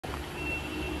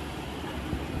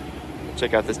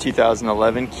Check out this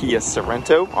 2011 Kia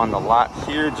Sorento on the lot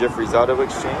here, Jeffrey's Auto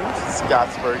Exchange,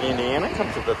 Scottsburg, Indiana.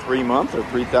 Comes with a 3-month or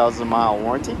 3,000-mile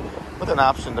warranty with an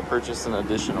option to purchase an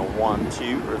additional 1,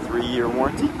 2, or 3-year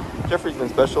warranty. Jeffrey's been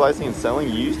specializing in selling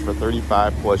used for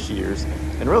 35 plus years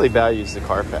and really values the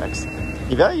Carfax.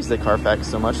 He values the Carfax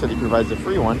so much that he provides a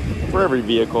free one for every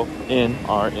vehicle in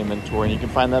our inventory. And you can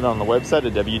find that on the website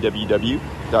at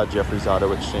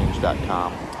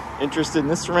www.jeffreysautoexchange.com. Interested in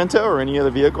this Sorento or any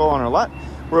other vehicle on our lot?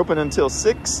 We're open until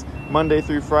 6 Monday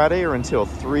through Friday or until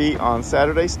 3 on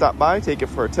Saturday. Stop by, take it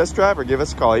for a test drive, or give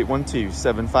us a call,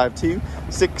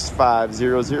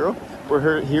 812-752-6500.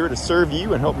 We're here to serve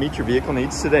you and help meet your vehicle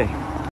needs today.